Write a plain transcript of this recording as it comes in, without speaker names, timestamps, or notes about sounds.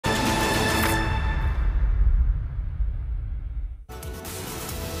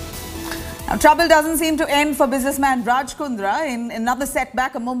Now, trouble doesn't seem to end for businessman Raj Kundra. In another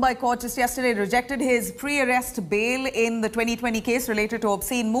setback, a Mumbai court just yesterday rejected his pre-arrest bail in the 2020 case related to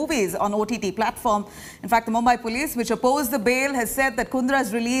obscene movies on OTT platform. In fact, the Mumbai police, which opposed the bail, has said that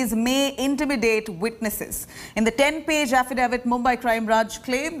Kundra's release may intimidate witnesses. In the 10-page affidavit, Mumbai crime branch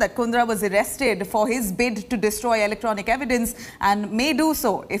claimed that Kundra was arrested for his bid to destroy electronic evidence and may do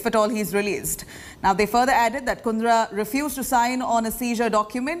so if at all he's released. Now, they further added that Kundra refused to sign on a seizure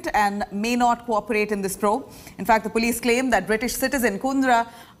document and may not cooperate in this probe. In fact, the police claim that British citizen Kundra,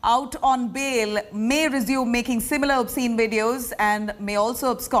 out on bail, may resume making similar obscene videos and may also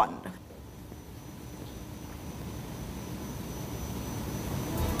abscond.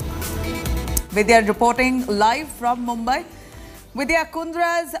 Vidya reporting live from Mumbai. Vidya,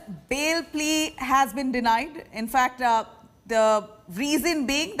 Kundra's bail plea has been denied. In fact, the reason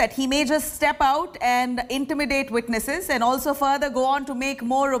being that he may just step out and intimidate witnesses and also further go on to make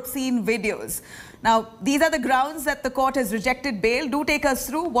more obscene videos. Now, these are the grounds that the court has rejected bail. Do take us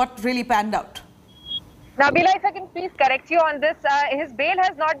through what really panned out. Now, Bila, if I can please correct you on this, his bail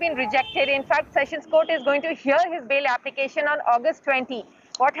has not been rejected. In fact, Sessions Court is going to hear his bail application on August 20.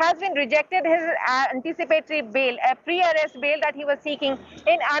 What has been rejected is anticipatory bail, a pre-arrest bail that he was seeking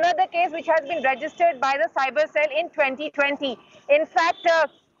in another case which has been registered by the cyber cell in 2020. In fact,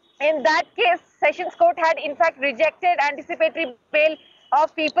 in that case, Sessions Court had in fact rejected anticipatory bail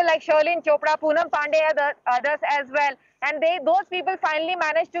of people like Sherlyn Chopra, Poonam Pandey and others as well. And those people finally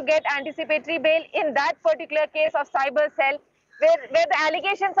managed to get anticipatory bail in that particular case of cyber cell, where the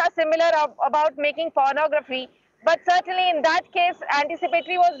allegations are similar about making pornography. But certainly in that case,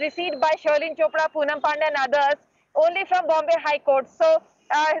 anticipatory was received by Sherlyn Chopra, Poonam Pandey and others only from Bombay High Court. So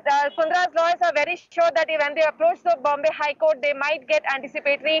Kundra's lawyers are very sure that when they approach the Bombay High Court, they might get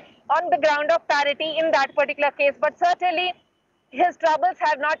anticipatory on the ground of parity in that particular case. But certainly his troubles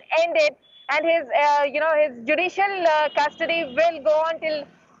have not ended, and his judicial custody will go on till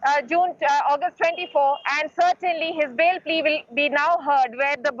August 24, and certainly his bail plea will be now heard,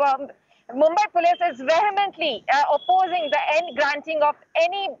 where the Mumbai police is vehemently opposing the granting of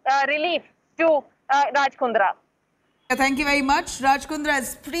any relief to Raj Kundra. Thank you very much. Raj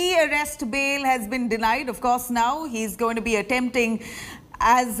Kundra's pre-arrest bail has been denied. Of course, now he's going to be attempting,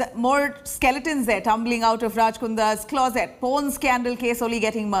 as more skeletons there tumbling out of Raj Kundra's closet. Porn scandal case only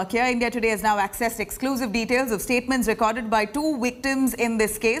getting murkier. India Today has now accessed exclusive details of statements recorded by two victims in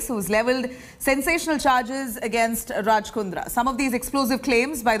this case who's levelled sensational charges against Raj Kundra. Some of these explosive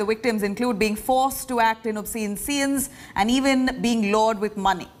claims by the victims include being forced to act in obscene scenes and even being lured with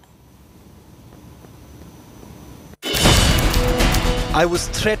money. I was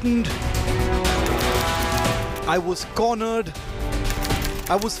threatened. I was cornered.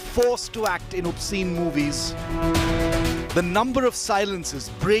 I was forced to act in obscene movies. The number of silences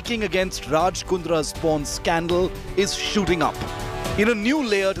breaking against Raj Kundra's porn scandal is shooting up. In a new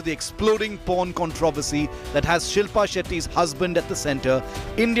layer to the exploding porn controversy that has Shilpa Shetty's husband at the center,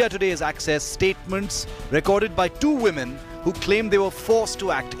 India Today has accessed statements recorded by two women who claim they were forced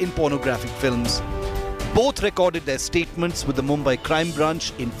to act in pornographic films. Both recorded their statements with the Mumbai crime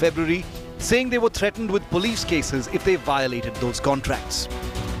branch in February, saying they were threatened with police cases if they violated those contracts.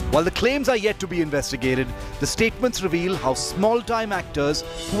 While the claims are yet to be investigated, the statements reveal how small-time actors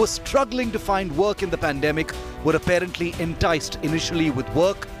who were struggling to find work in the pandemic were apparently enticed initially with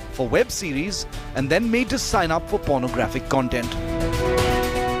work for web series and then made to sign up for pornographic content.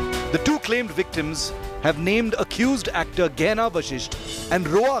 The two claimed victims have named accused actor Gehna Vashisht and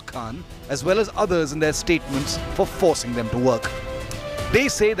Roa Khan, as well as others in their statements, for forcing them to work. They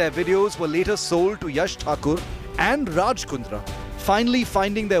say their videos were later sold to Yash Thakur and Raj Kundra, finally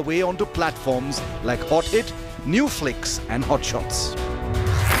finding their way onto platforms like Hot Hit, New Flix and Hot Shots.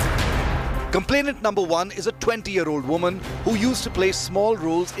 Complainant number one is a 20-year-old woman who used to play small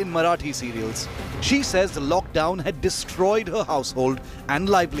roles in Marathi serials. She says the lockdown had destroyed her household and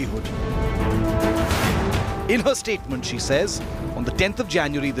livelihood. In her statement, she says, on the 10th of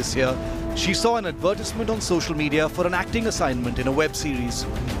January this year, she saw an advertisement on social media for an acting assignment in a web series.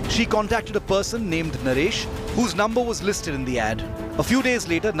 She contacted a person named Naresh, whose number was listed in the ad. A few days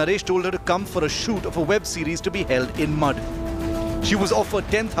later, Naresh told her to come for a shoot of a web series to be held in Mud. She was offered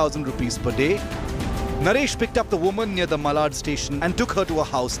 10,000 rupees per day. Naresh picked up the woman near the Malad station and took her to a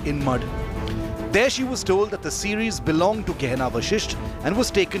house in Mud. There she was told that the series belonged to Gehna Vashisht and was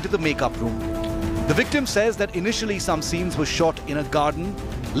taken to the makeup room. The victim says that initially some scenes were shot in a garden.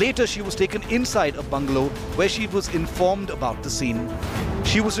 Later she was taken inside a bungalow where she was informed about the scene.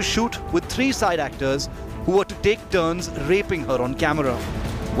 She was to shoot with 3 side actors who were to take turns raping her on camera.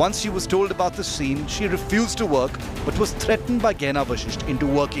 Once she was told about the scene, she refused to work but was threatened by Gehna Vashisht into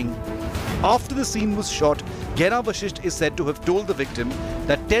working. After the scene was shot, Gena Vashisht is said to have told the victim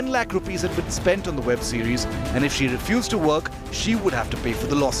that 10 lakh rupees had been spent on the web series, and if she refused to work, she would have to pay for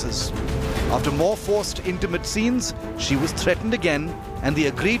the losses. After more forced intimate scenes, she was threatened again, and the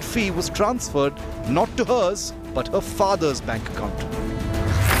agreed fee was transferred not to hers but her father's bank account.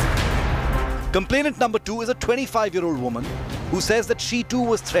 Complainant number 2 is a 25-year-old woman who says that she too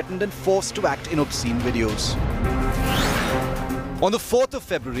was threatened and forced to act in obscene videos. On the 4th of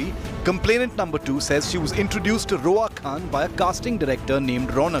February, complainant number 2 says she was introduced to Roa Khan by a casting director named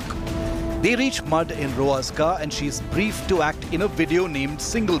Ronak. They reach Mud in Roa's car and she is briefed to act in a video named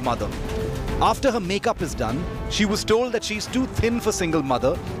Single Mother. After her makeup is done, she was told that she is too thin for Single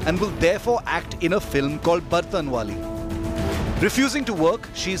Mother and will therefore act in a film called Bartanwali. Refusing to work,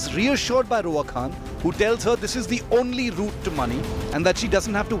 she is reassured by Roa Khan, who tells her this is the only route to money and that she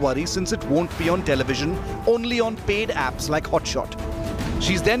doesn't have to worry since it won't be on television, only on paid apps like Hotshot.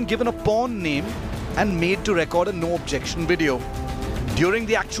 She's then given a porn name and made to record a no objection video. During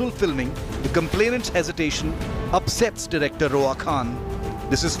the actual filming, the complainant's hesitation upsets director Roa Khan.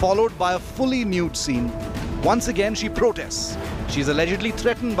 This is followed by a fully nude scene. Once again, she protests. She is allegedly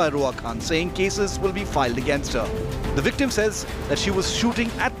threatened by Roa Khan, saying cases will be filed against her. The victim says that she was shooting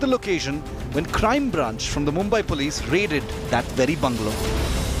at the location when crime branch from the Mumbai police raided that very bungalow.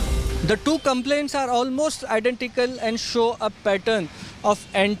 The two complaints are almost identical and show a pattern of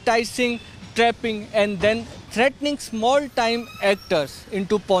enticing, trapping and then threatening small-time actors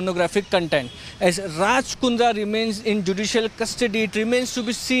into pornographic content. As Raj Kundra remains in judicial custody, it remains to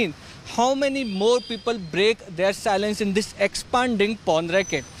be seen how many more people break their silence in this expanding porn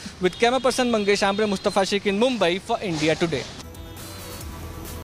racket. With camera person Mangesh Ambre, Mustafa Sheikh in Mumbai for India Today.